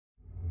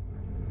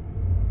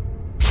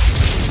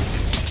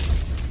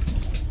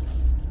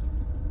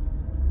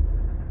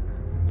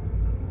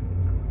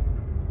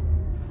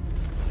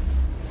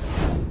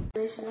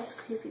compilation. That's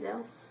creepy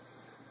though.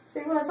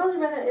 See, when I told you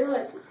about that, it was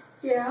like,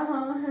 yeah,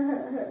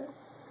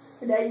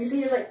 and now you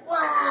see, it's like,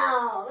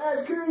 wow,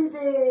 that's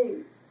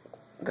creepy.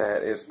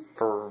 That is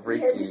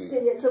freaky. You have to see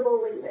it to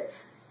believe it.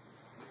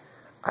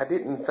 I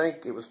didn't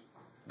think it was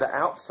the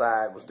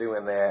outside was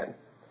doing that.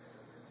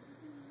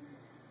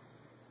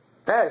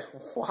 That is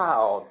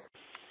wild.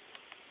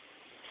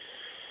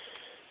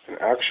 An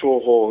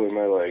actual hole in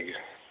my leg.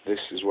 This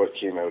is what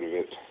came out of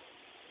it.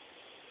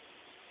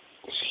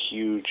 This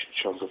huge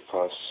chunk of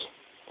pus.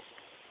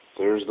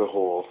 There's the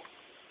hole.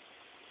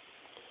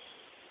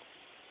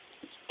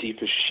 It's deep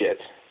as shit.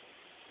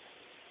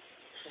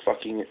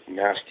 Fucking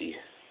nasty.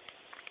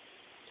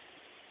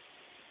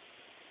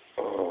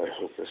 Oh, I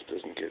hope this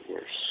doesn't get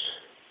worse.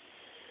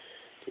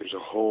 There's a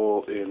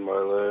hole in my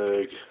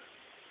leg.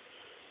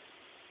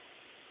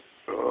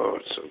 Oh,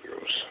 it's so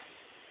gross.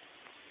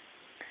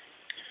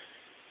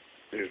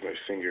 There's my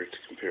finger to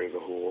compare the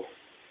hole.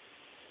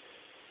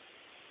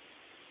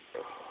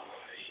 Oh,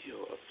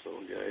 heal up,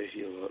 little guy,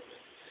 heal up.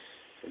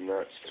 And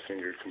that's the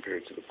finger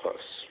compared to the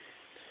pus.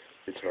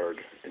 It's hard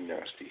and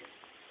nasty.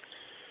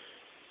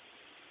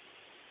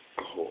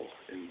 A hole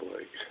in the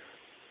leg.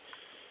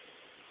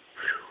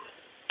 Whew.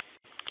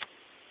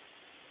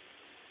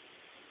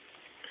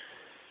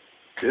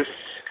 This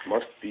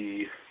must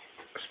be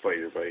a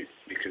spider bite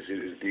because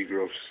it is the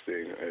grossest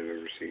thing I've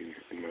ever seen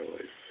in my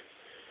life.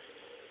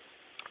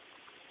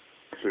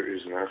 There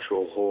is an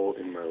actual hole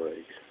in my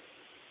leg.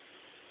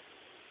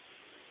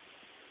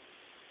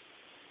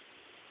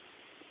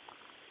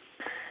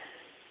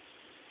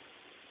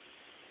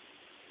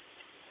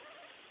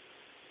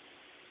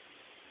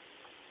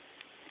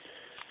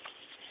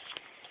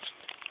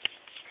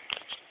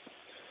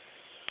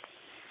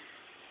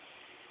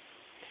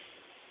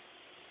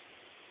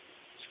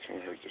 It's kind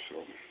of hard to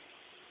film.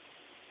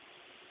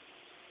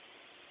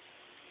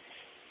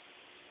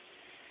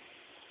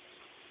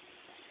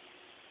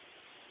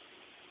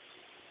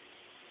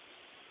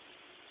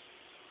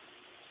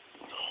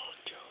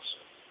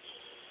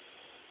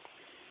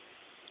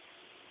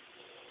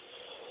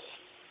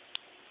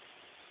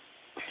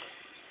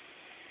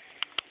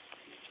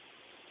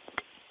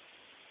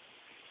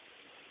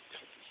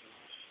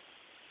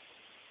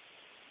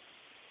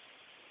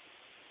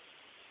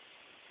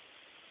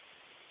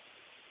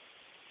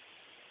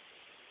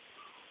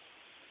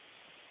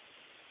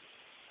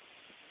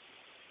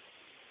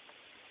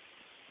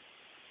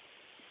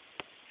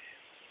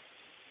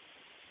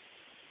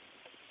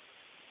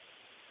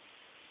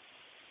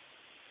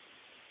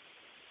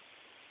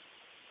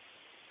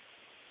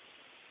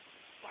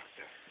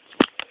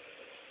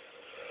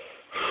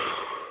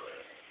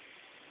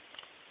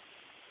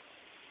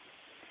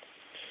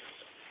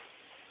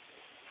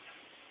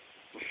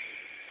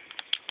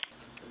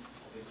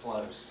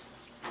 Close.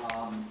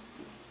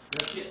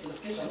 Let's get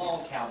the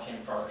long couch in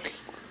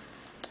first.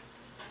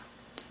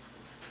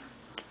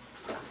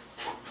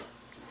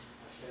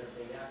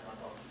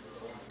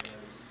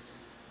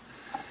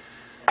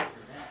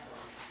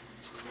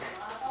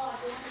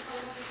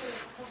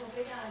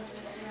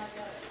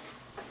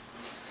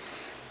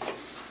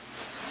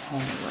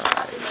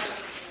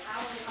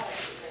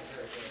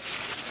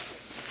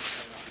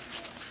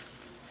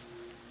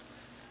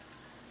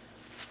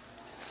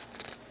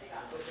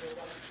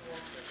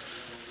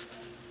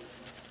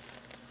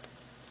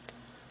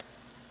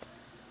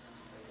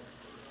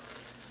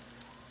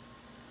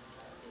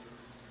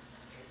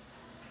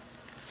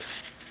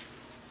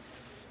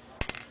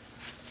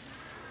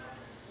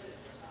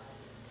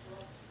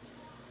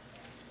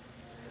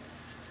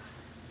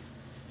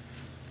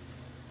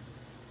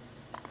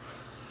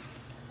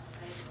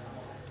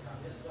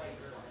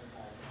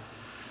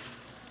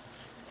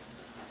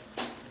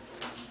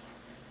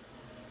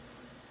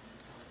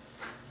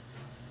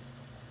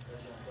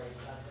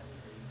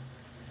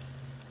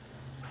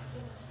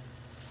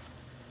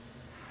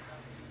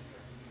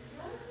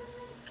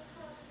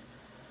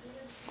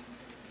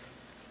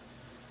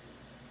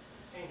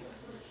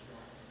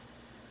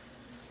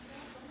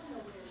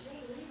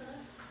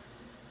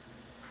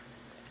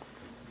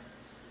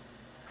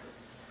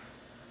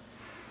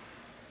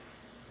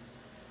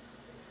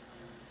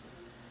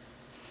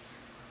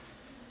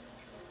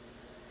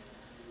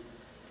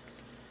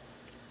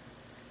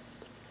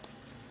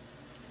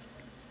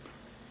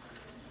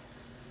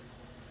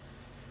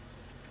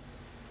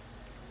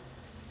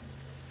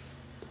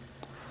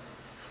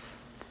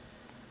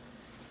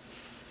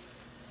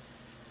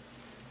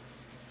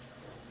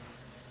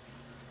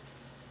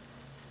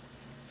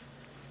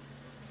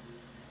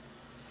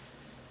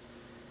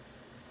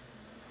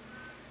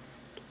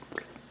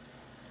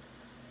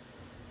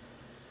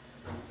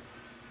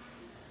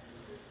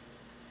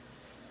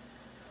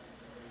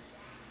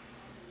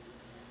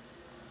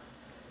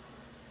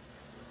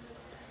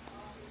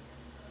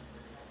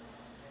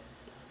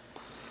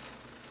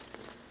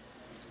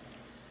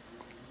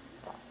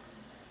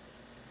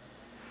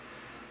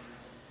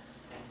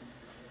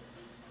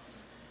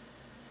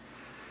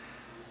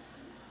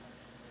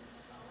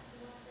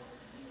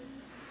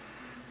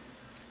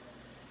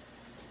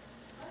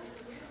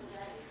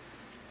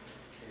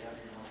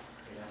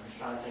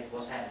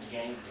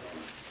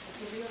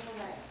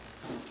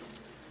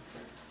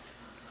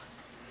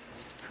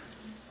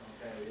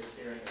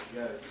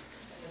 good.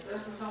 If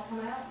this is not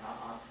coming out,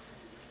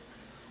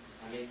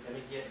 let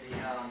me get the,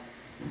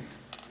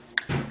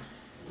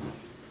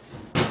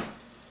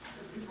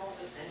 who brought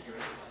this in here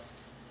anyway?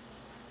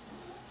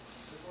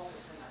 Who brought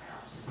this in the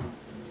house?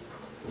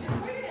 Yeah,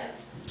 we did.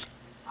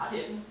 I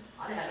didn't.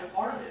 I didn't have no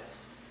part of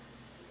this.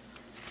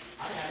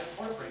 I didn't have no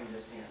part of bringing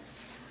this in.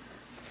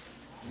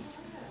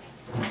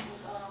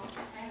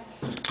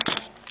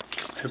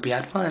 Hope you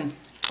had fun.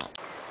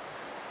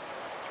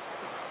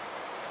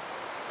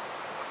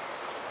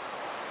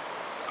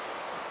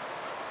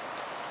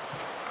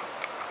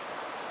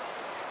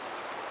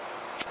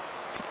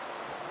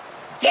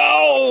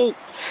 Oh,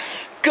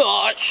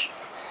 gosh.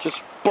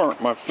 Just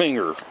burnt my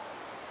finger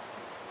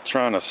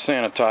trying to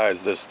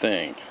sanitize this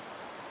thing.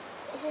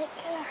 Is it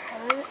gonna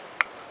hurt?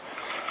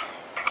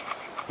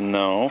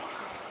 No.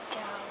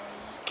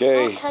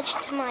 Golly. Okay. Don't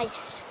touch to my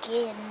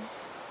skin.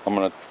 I'm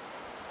gonna...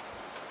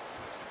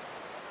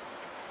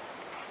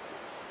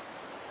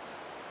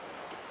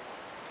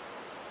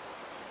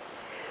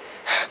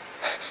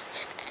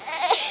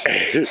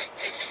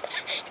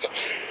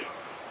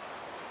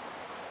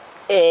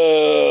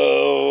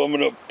 Oh, I'm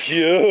gonna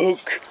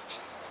puke.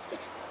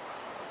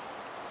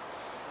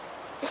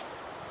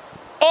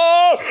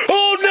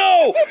 Oh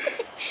no!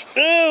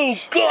 Oh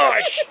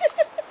gosh!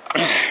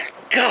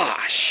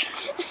 Gosh!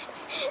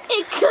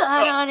 It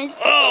got on his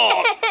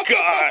Oh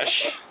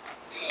gosh!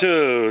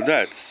 Dude,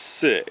 that's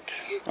sick.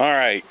 All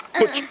right,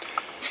 put your...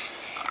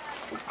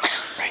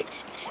 Right,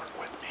 work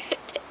with me.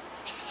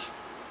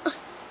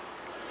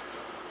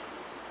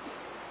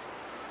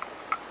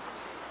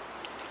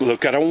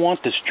 Look, I don't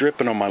want this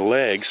dripping on my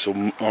legs, so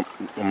on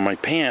my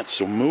pants.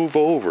 So move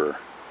over.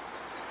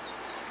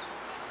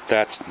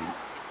 That's...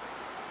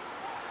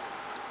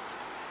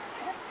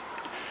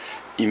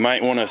 You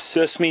might want to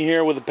assist me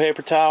here with a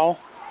paper towel.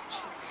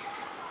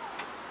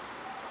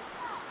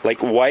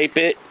 Like wipe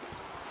it.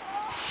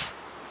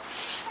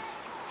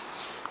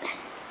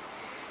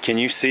 Can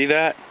you see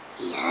that?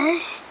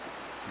 Yes.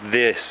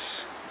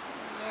 This.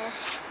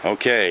 Yes.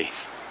 Okay.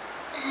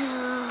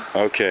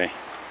 Okay.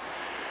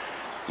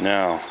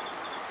 Now,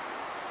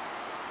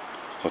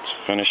 let's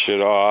finish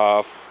it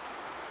off.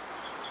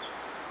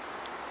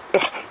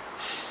 Ugh.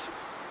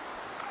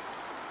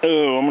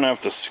 Oh, I'm gonna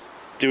have to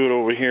do it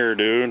over here,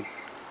 dude.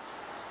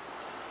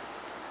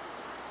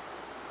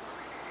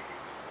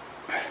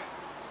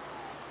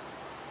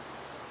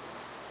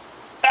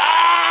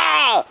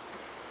 Ah!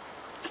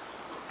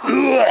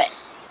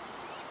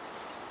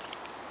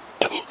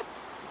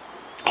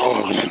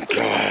 Oh my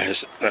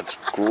gosh, that's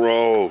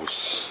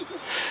gross.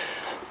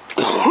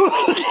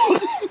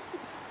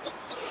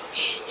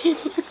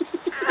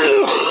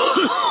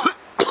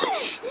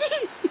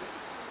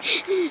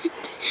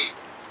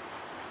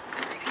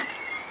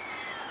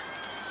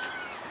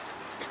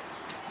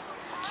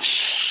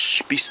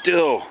 Shh, be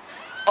still.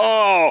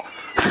 Oh,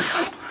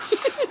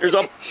 there's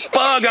a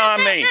bug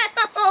on me.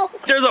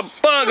 There's a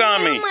bug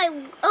on me.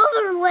 My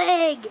other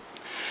leg.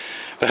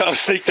 I don't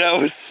think that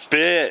was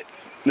spit.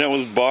 That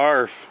was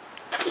barf.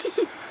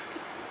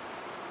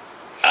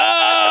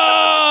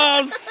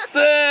 Oh,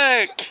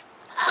 sick.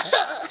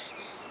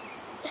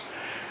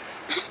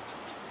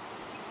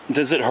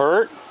 Does it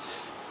hurt?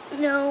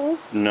 No.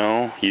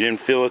 No, you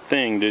didn't feel a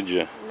thing, did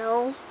you?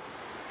 No.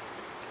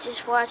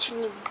 Just watching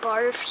you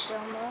barf so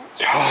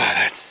much. Oh,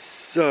 that's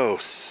so...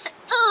 It's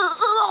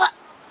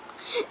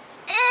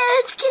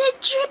gonna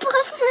drip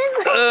off my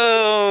leg.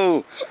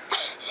 Oh!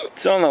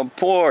 It's on the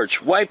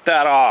porch. Wipe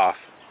that off.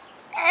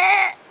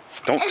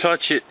 Don't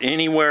touch it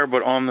anywhere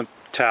but on the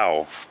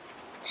towel.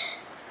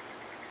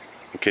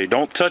 Okay,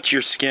 don't touch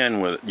your skin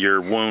with your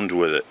wound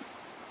with it.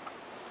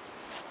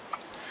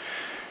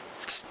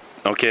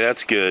 Okay,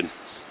 that's good.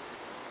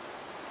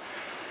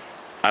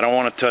 I don't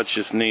want to touch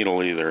this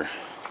needle either.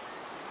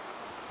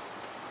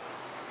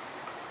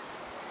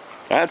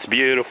 That's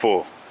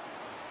beautiful.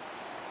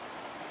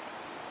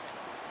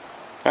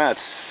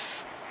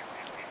 That's...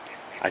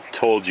 I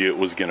told you it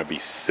was gonna be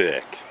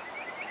sick.